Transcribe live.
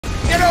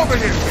over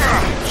here!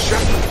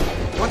 Shepard!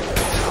 What the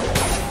hell?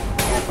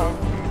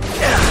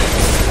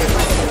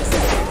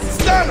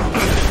 Stand up!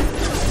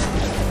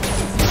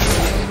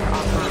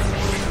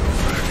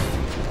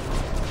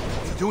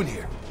 What are you doing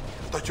here?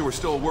 I thought you were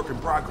still a work in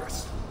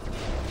progress.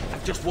 I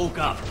just woke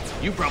up.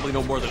 You probably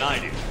know more than I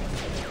do.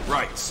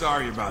 Right,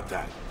 sorry about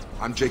that.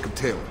 I'm Jacob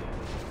Taylor.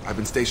 I've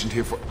been stationed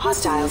here for—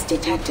 Hostiles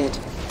detected.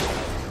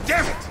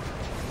 Damn it!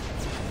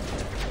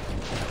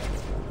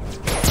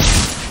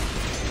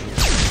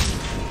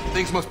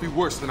 Things must be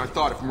worse than I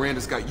thought if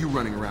Miranda's got you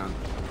running around.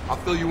 I'll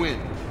fill you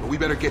in, but we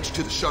better get you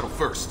to the shuttle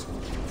first.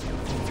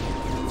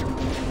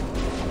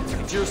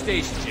 It's your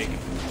station, Jacob.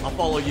 I'll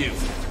follow you.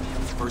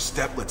 First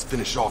step, let's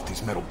finish off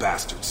these metal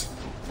bastards.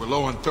 We're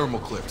low on thermal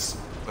clips,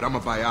 but I'm a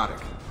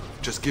biotic.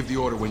 Just give the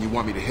order when you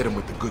want me to hit them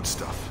with the good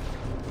stuff.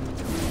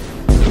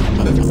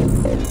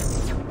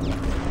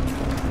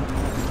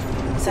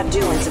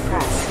 Subdue and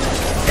suppress.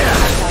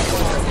 Hostile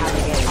forces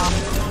navigating.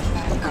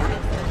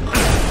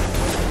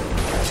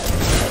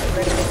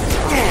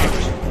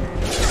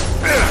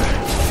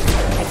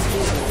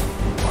 Excuse me.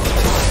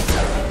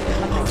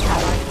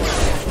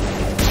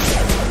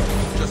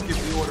 Just give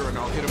the order and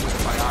I'll hit him with a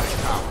biotic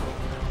power.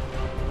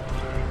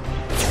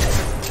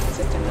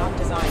 System not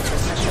designed for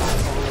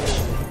specialized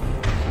ammunition.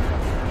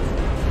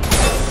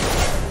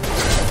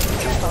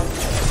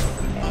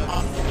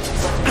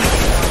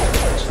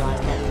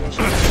 Specialized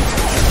ammunition.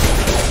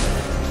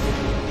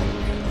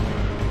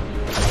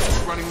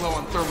 Running low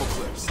on thermal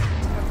clips.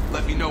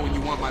 Let me know when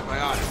you want my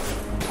biotic.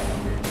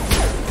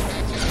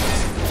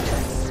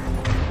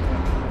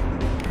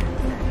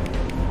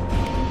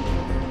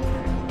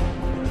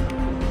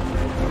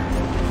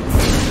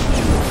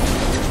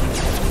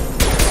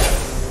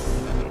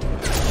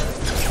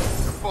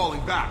 You're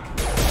falling back.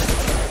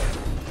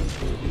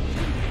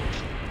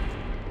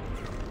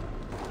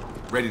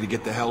 Ready to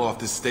get the hell off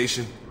this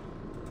station?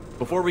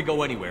 Before we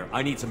go anywhere,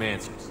 I need some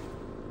answers.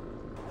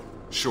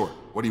 Sure.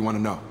 What do you want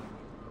to know?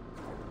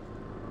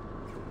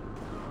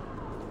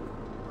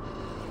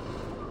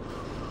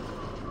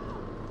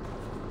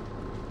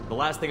 The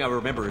last thing I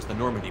remember is the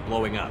Normandy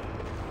blowing up.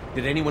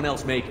 Did anyone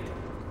else make it?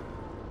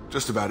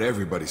 Just about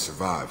everybody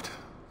survived.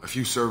 A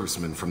few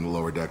servicemen from the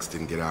lower decks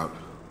didn't get out.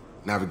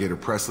 Navigator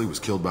Presley was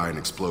killed by an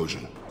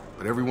explosion.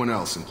 But everyone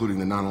else, including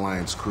the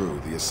non-Alliance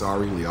crew, the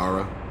Asari,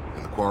 Liara,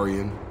 and the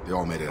Quarian, they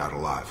all made it out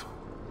alive.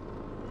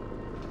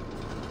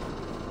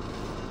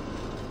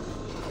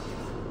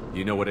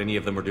 You know what any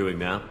of them are doing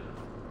now?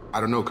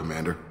 I don't know,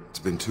 Commander. It's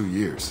been 2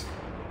 years.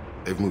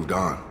 They've moved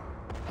on.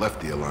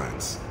 Left the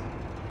Alliance.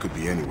 Could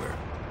be anywhere.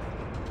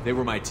 They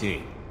were my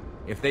team.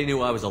 If they knew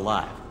I was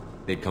alive,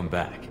 they'd come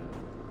back.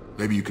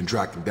 Maybe you can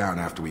track them down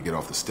after we get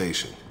off the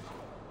station.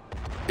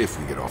 If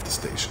we get off the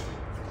station.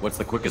 What's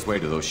the quickest way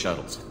to those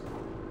shuttles?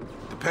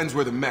 Depends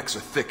where the mechs are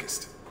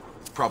thickest.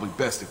 It's probably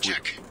best if we—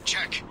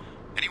 Check.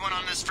 Anyone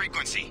on this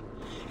frequency?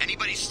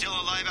 Anybody still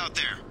alive out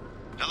there?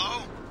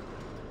 Hello?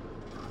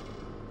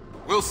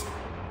 Wilson,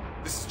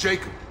 this is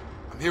Jacob.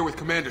 I'm here with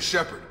Commander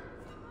Shepard.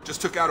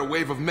 Just took out a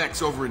wave of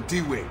mechs over in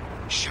D-Wing.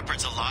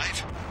 Shepard's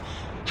alive?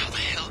 How the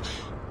hell?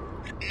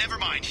 Never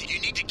mind. You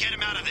need to get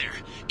him out of there.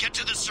 Get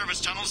to the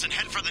service tunnels and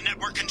head for the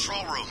network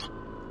control room.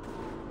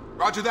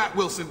 Roger that,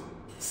 Wilson.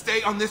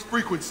 Stay on this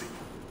frequency.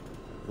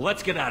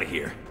 Let's get out of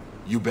here.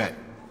 You bet.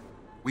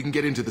 We can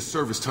get into the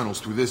service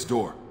tunnels through this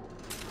door.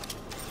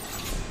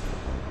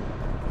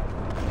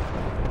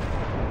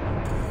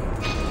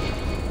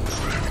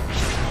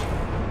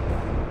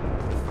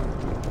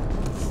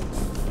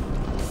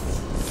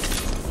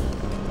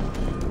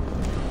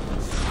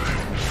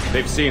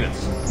 They've seen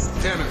us.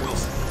 Damn it,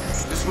 Wilson.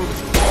 This room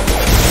is— The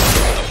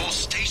whole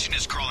station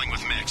is crawling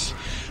with mechs.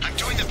 I'm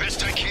doing the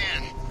best I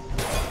can.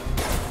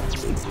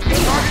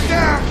 Target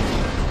down!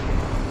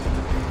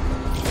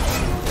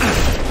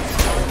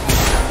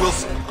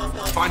 Wilson,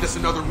 find us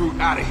another route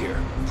out of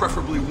here.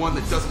 Preferably one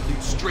that doesn't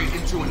lead straight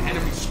into an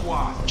enemy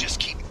squad. Just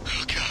keep...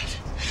 Oh, God.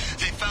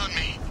 They found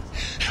me.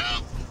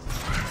 Help!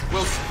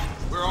 Wilson,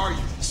 where are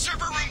you?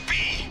 Server room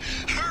B!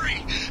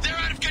 Hurry! They're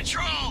out of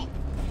control!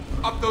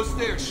 Up those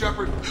stairs,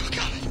 Shepard. Oh,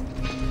 God.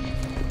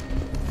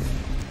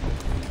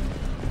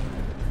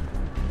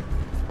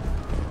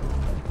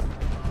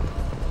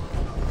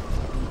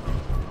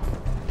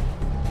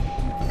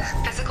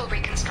 Physical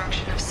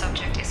reconstruction of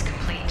subject is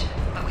complete,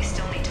 but we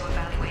still need to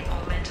evaluate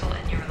all mental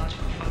and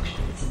neurological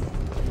functions.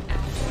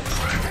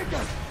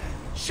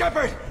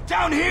 Shepard!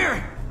 Down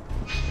here!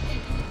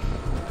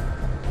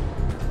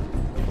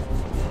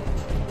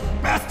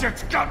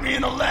 Bastards got me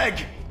in the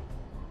leg!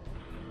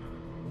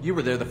 You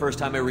were there the first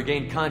time I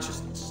regained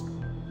consciousness.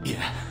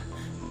 Yeah,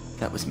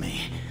 that was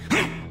me.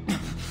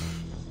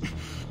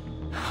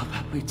 How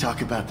about we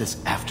talk about this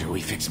after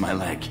we fix my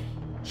leg?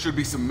 Should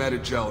be some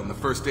Medi-gel in the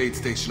first aid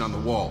station on the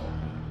wall.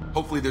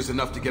 Hopefully there's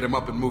enough to get him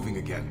up and moving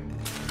again.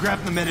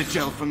 Grab the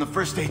Medi-gel from the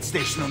first aid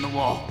station on the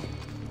wall.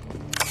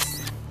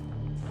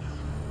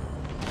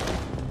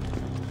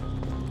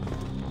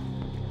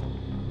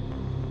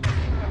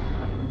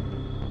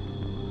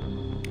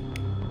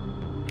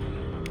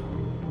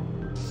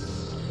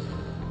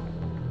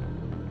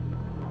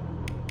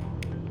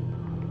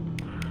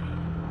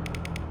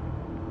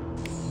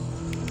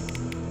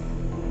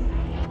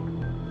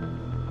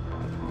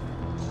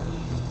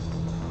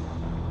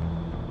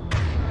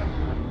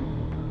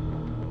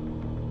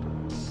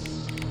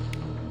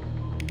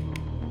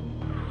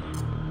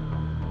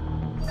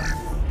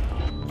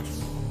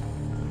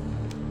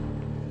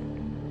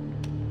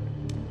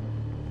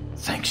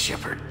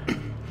 Shepard.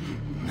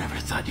 Never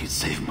thought you'd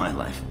save my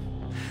life.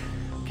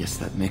 Guess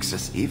that makes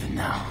us even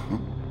now.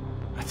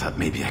 I thought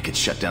maybe I could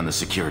shut down the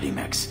security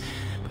mechs,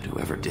 but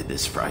whoever did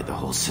this fried the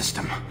whole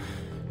system.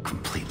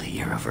 Completely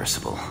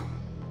irreversible.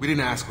 We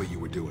didn't ask what you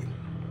were doing.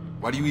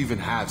 Why do you even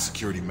have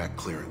security mech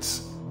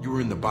clearance? You were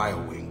in the bio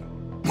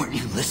wing. Weren't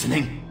you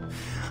listening?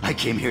 I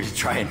came here to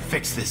try and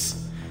fix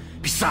this.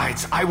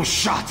 Besides, I was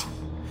shot!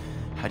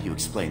 How do you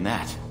explain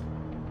that?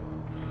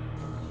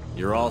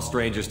 You're all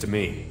strangers to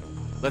me.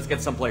 Let's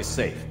get someplace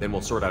safe, then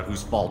we'll sort out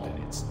whose fault it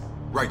is.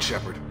 Right,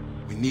 Shepard.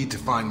 We need to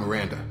find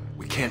Miranda.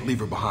 We can't leave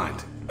her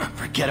behind.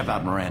 Forget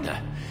about Miranda.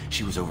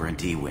 She was over in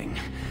D-Wing.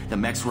 The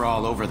mechs were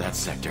all over that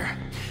sector.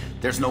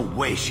 There's no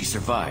way she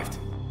survived.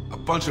 A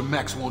bunch of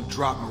mechs won't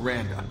drop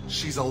Miranda.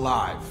 She's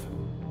alive.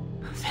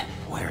 Then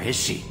where is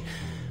she?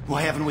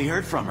 Why haven't we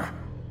heard from her?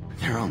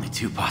 There are only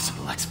two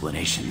possible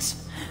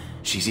explanations.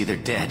 She's either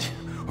dead,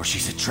 or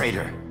she's a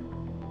traitor.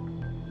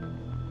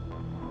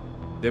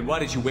 Then why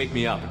did you wake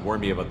me up and warn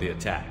me about the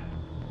attack?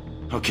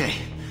 Okay,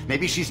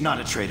 maybe she's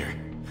not a traitor,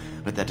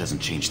 but that doesn't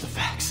change the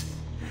facts.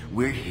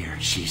 We're here,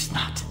 she's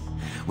not.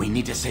 We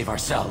need to save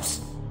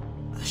ourselves.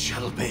 The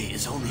shuttle bay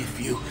is only a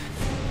few.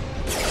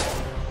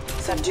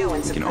 Subdue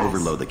and suppress. We can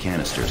overload the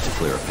canisters to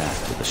clear a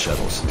path to the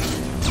shuttles.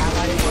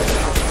 Allied orders.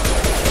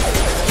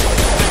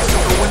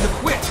 Know when to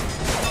quit!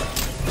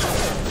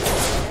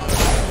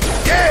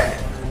 Yeah!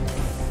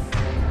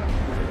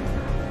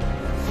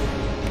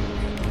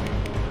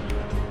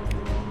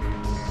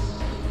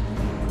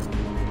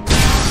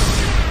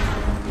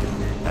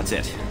 That's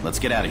it. Let's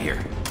get out of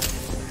here.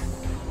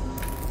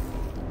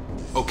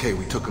 Okay,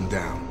 we took him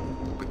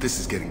down, but this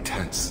is getting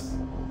tense.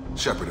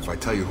 Shepard, if I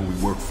tell you who we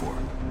work for,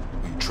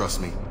 will you trust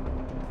me?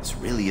 This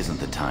really isn't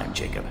the time,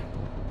 Jacob.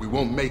 We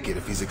won't make it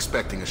if he's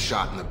expecting a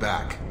shot in the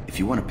back. If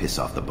you want to piss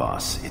off the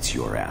boss, it's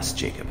your ass,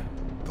 Jacob.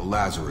 The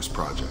Lazarus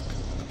Project,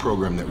 the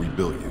program that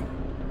rebuilt you.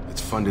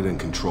 It's funded and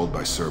controlled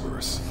by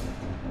Cerberus.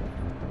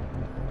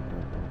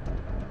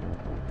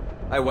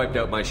 I wiped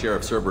out my share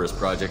of Cerberus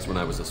projects when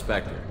I was a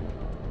Spectre.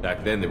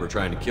 Back then they were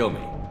trying to kill me.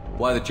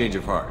 Why the change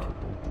of heart?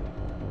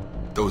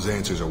 Those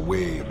answers are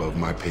way above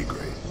my pay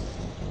grade.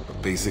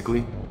 But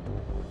basically,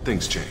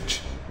 things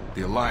change.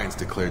 The Alliance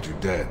declared you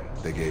dead.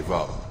 They gave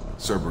up.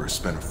 Cerberus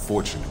spent a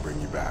fortune to bring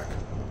you back.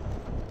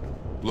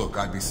 Look,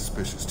 I'd be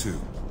suspicious too.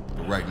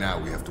 But right now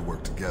we have to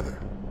work together.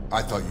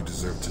 I thought you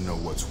deserved to know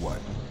what's what.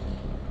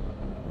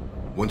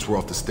 Once we're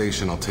off the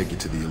station, I'll take you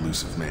to the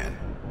Elusive Man.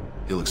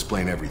 He'll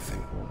explain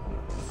everything.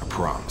 I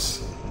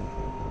promise.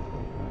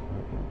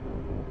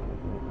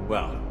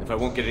 Well, if I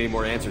won't get any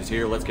more answers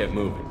here, let's get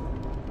moving.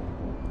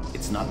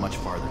 It's not much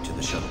farther to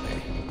the shuttle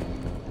bay.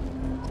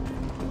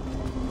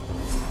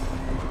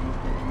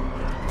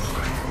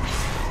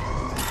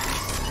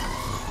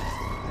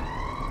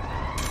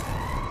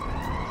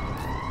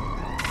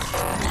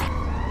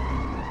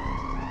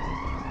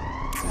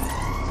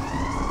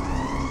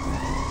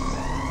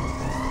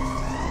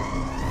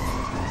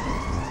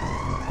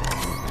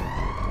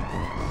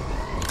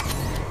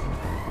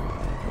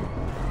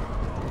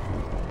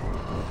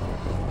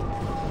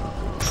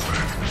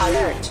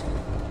 Alert.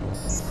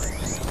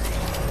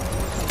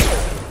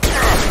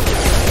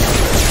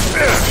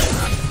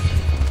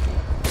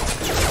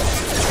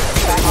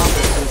 Back all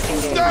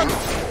systems engaged.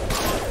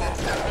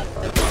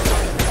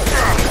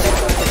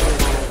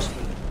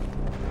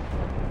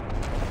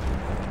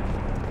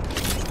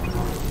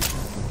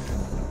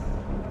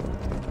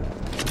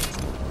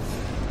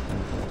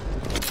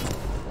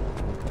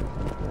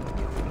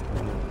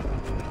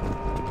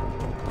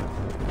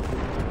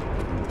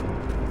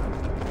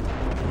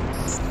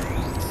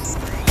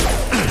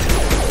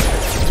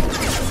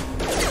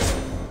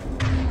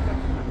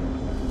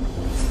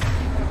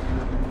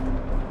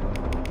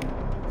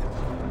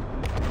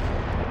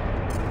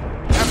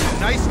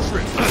 Nice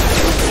trip.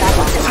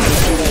 Backup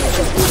systems engaged.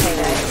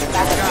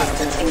 Backup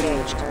systems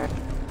engaged.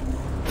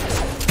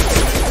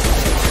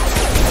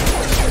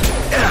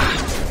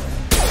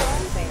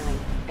 Failing.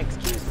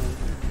 Excuse me.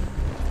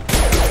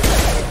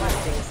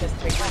 Requesting assist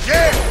request.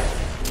 Yeah!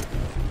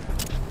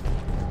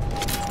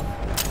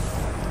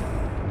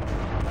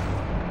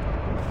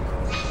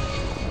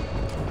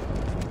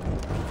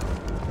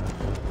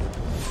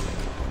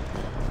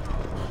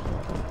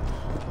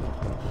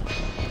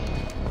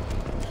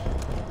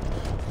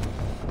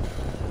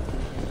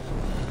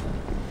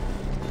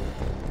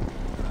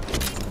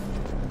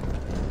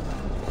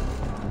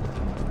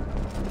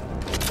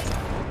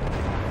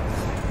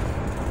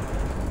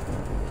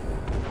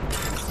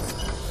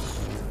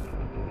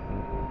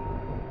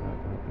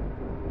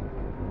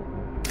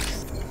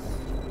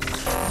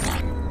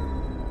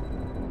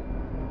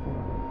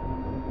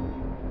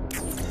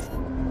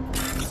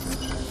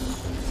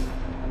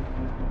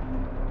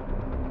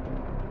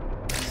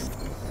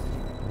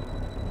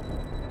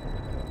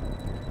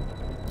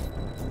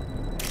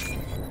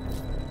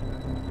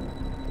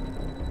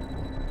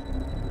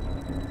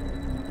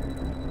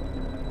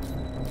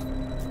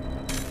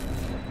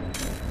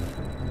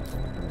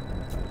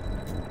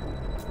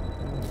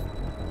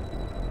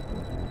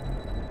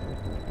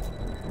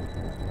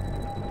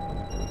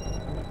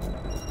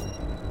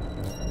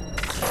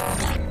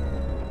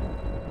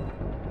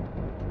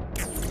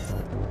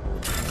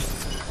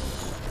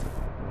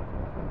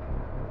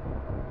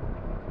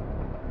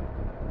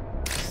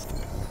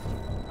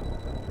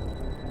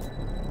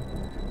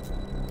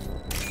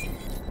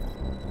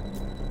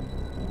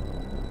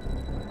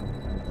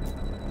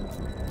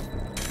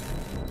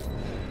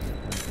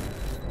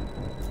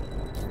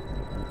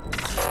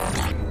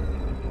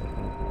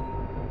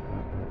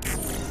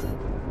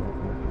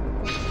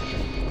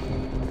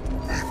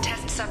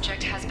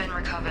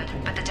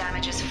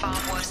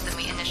 far worse than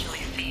we initially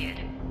feared.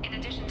 In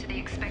addition to the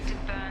expected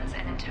burns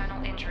and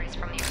internal injuries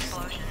from the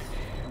explosion,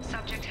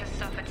 subject has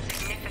suffered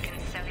significant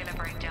cellular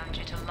breakdown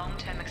due to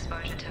long-term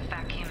exposure to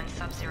vacuum and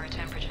sub-zero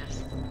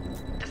temperatures.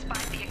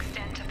 Despite the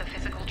extent of the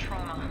physical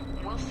trauma,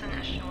 Wilson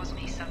assures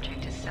me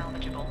subject is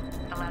salvageable.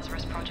 The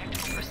Lazarus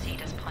Project will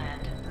proceed as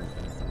planned.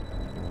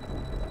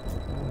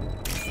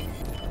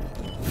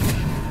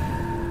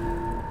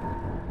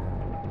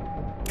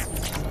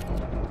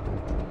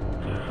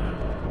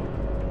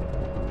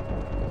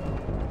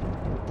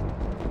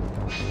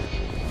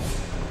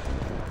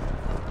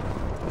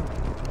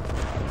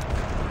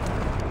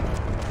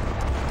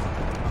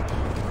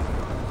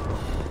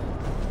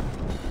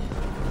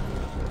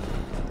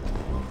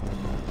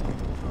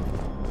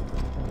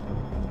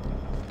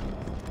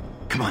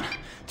 Come on,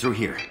 through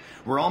here.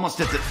 We're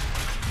almost at the...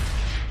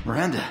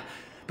 Miranda,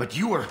 but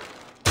you were...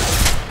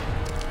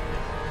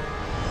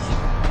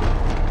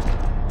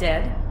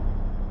 Dead?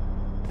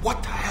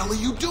 What the hell are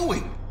you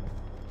doing?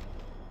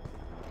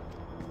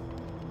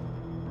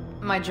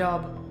 My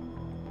job.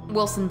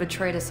 Wilson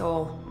betrayed us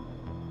all.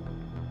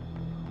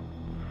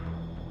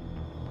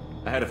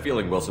 I had a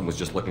feeling Wilson was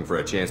just looking for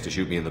a chance to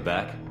shoot me in the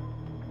back.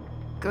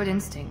 Good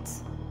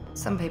instincts.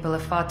 Some people are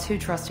far too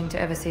trusting to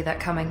ever see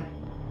that coming.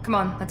 Come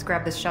on, let's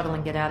grab this shuttle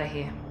and get out of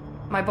here.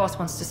 My boss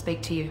wants to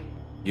speak to you.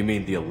 You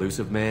mean the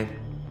elusive man?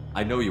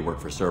 I know you work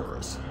for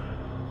Cerberus.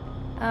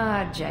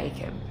 Ah,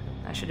 Jacob.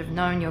 I should have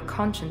known your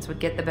conscience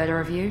would get the better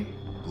of you.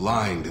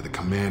 Lying to the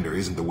commander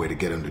isn't the way to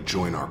get him to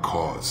join our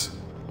cause.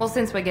 Well,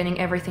 since we're getting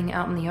everything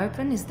out in the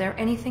open, is there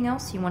anything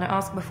else you want to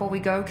ask before we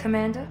go,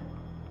 Commander?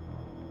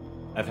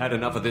 I've had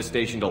enough of this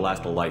station to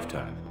last a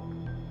lifetime.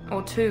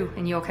 Or two,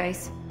 in your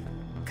case.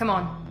 Come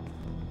on.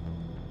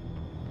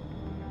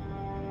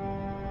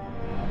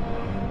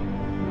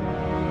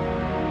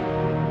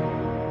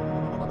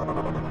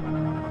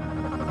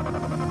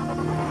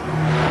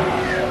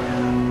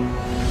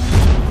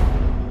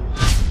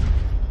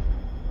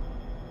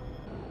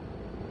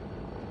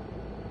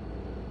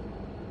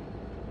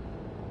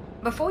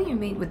 Before you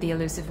meet with the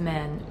elusive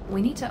man,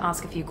 we need to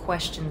ask a few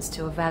questions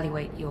to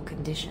evaluate your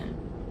condition.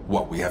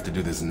 What, we have to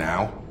do this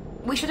now?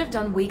 We should have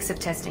done weeks of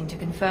testing to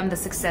confirm the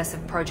success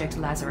of Project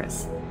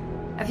Lazarus.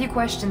 A few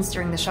questions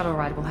during the shuttle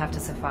ride will have to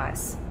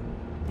suffice.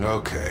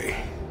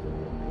 Okay.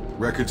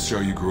 Records show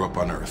you grew up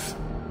on Earth.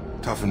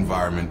 Tough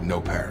environment, no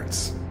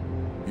parents.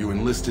 You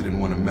enlisted and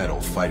won a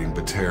medal fighting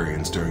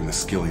Batarians during the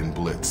Skillian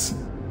Blitz.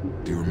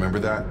 Do you remember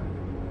that?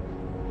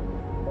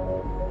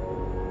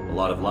 A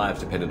lot of lives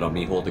depended on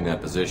me holding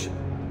that position.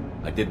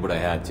 I did what I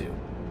had to.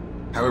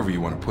 However you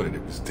want to put it,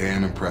 it was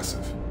damn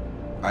impressive.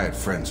 I had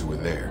friends who were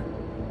there.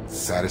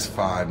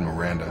 Satisfied,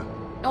 Miranda?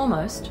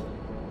 Almost.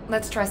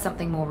 Let's try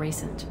something more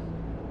recent.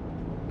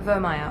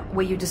 Vermeer,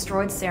 where you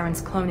destroyed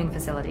Saren's cloning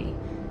facility.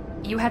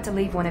 You had to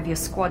leave one of your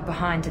squad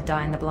behind to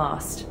die in the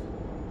blast.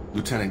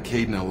 Lieutenant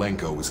Kaidan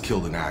Alenko was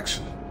killed in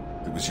action.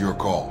 It was your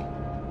call.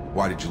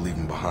 Why did you leave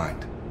him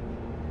behind?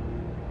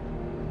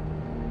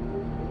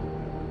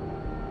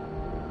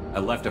 I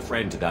left a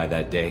friend to die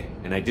that day,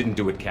 and I didn't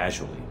do it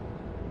casually.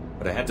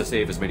 But I had to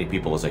save as many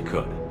people as I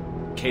could.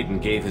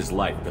 Kaidan gave his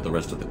life for the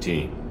rest of the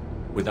team.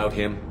 Without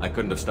him, I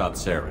couldn't have stopped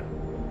Saren.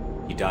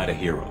 He died a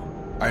hero.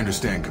 I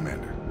understand,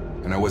 Commander,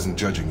 and I wasn't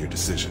judging your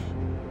decision.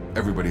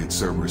 Everybody at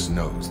Cerberus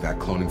knows that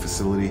cloning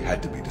facility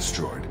had to be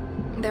destroyed.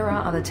 There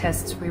are other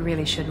tests we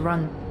really should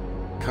run.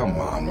 Come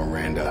on,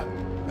 Miranda.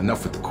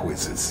 Enough with the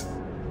quizzes.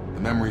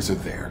 The memories are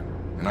there,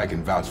 and I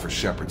can vouch for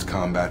Shepard's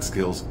combat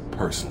skills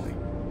personally.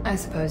 I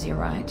suppose you're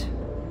right.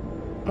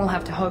 We'll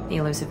have to hope the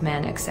elusive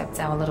man accepts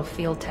our little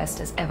field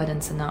test as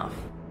evidence enough.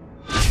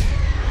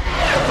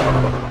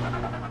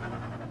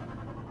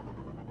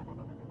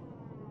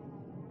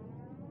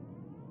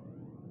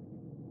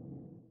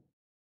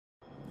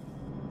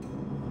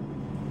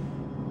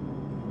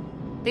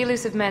 The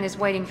elusive man is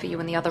waiting for you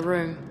in the other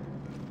room.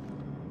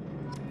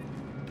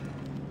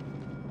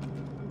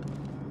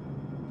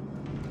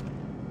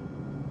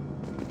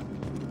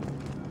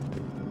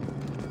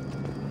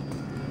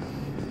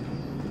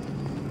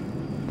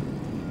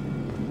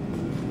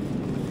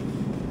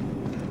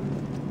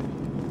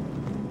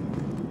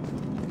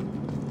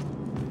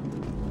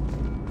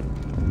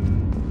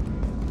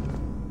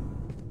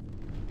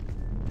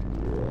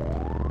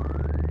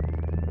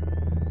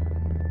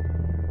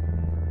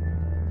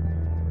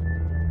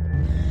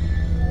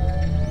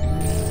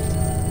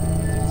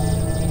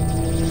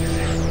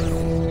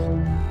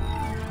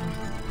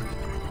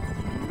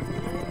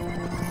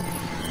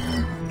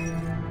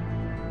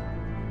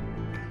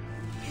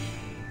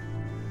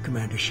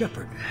 Commander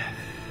Shepard.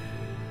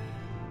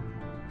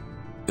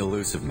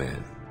 Elusive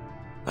man.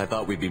 I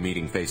thought we'd be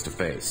meeting face to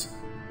face.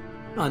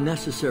 A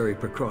necessary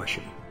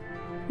precaution.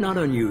 Not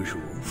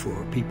unusual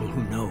for people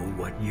who know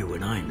what you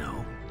and I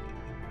know.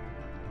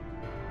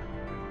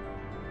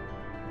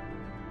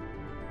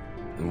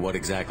 And what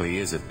exactly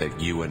is it that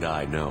you and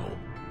I know?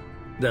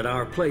 That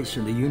our place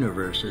in the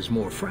universe is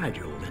more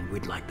fragile than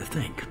we'd like to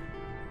think.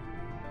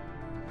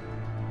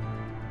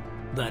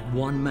 That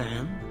one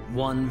man,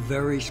 one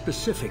very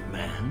specific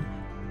man,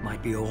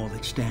 might be all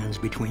that stands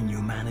between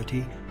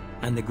humanity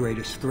and the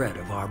greatest threat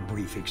of our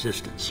brief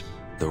existence.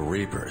 The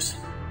Reapers.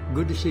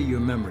 Good to see your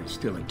memory's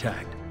still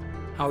intact.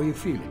 How are you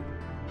feeling?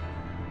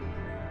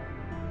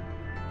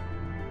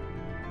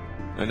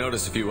 I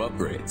noticed a few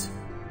upgrades.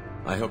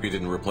 I hope you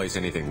didn't replace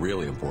anything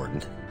really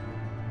important.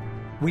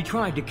 We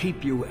tried to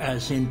keep you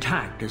as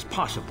intact as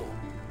possible.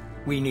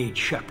 We need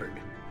Shepard,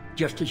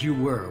 just as you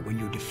were when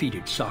you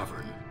defeated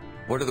Sovereign.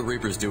 What are the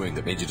Reapers doing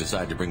that made you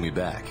decide to bring me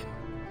back?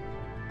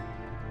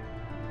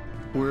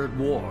 We're at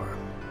war.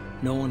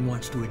 No one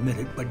wants to admit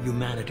it, but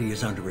humanity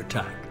is under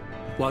attack.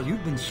 While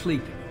you've been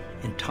sleeping,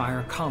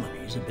 entire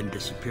colonies have been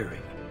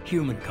disappearing.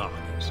 Human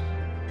colonies.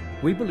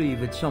 We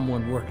believe it's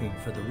someone working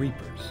for the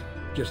Reapers,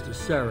 just as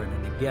Saren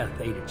and the Geth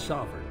aided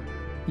Sovereign.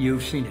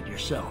 You've seen it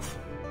yourself.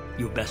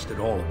 You bested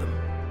all of them.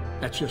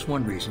 That's just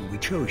one reason we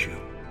chose you.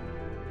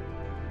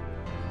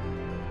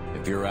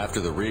 If you're after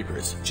the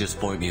Reapers, just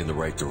point me in the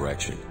right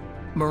direction.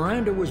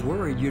 Miranda was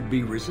worried you'd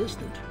be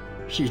resistant.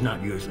 She's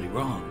not usually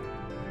wrong.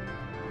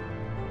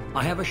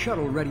 I have a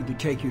shuttle ready to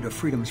take you to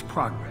Freedom's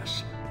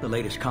Progress, the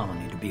latest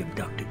colony to be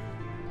abducted.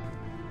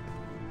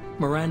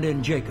 Miranda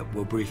and Jacob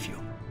will brief you.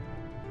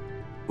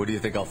 What do you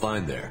think I'll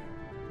find there?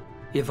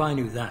 If I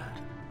knew that,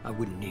 I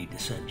wouldn't need to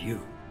send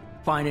you.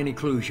 Find any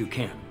clues you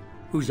can.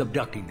 Who's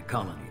abducting the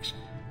colonies?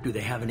 Do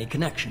they have any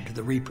connection to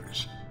the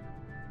Reapers?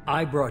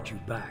 I brought you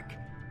back.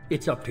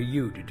 It's up to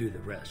you to do the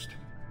rest.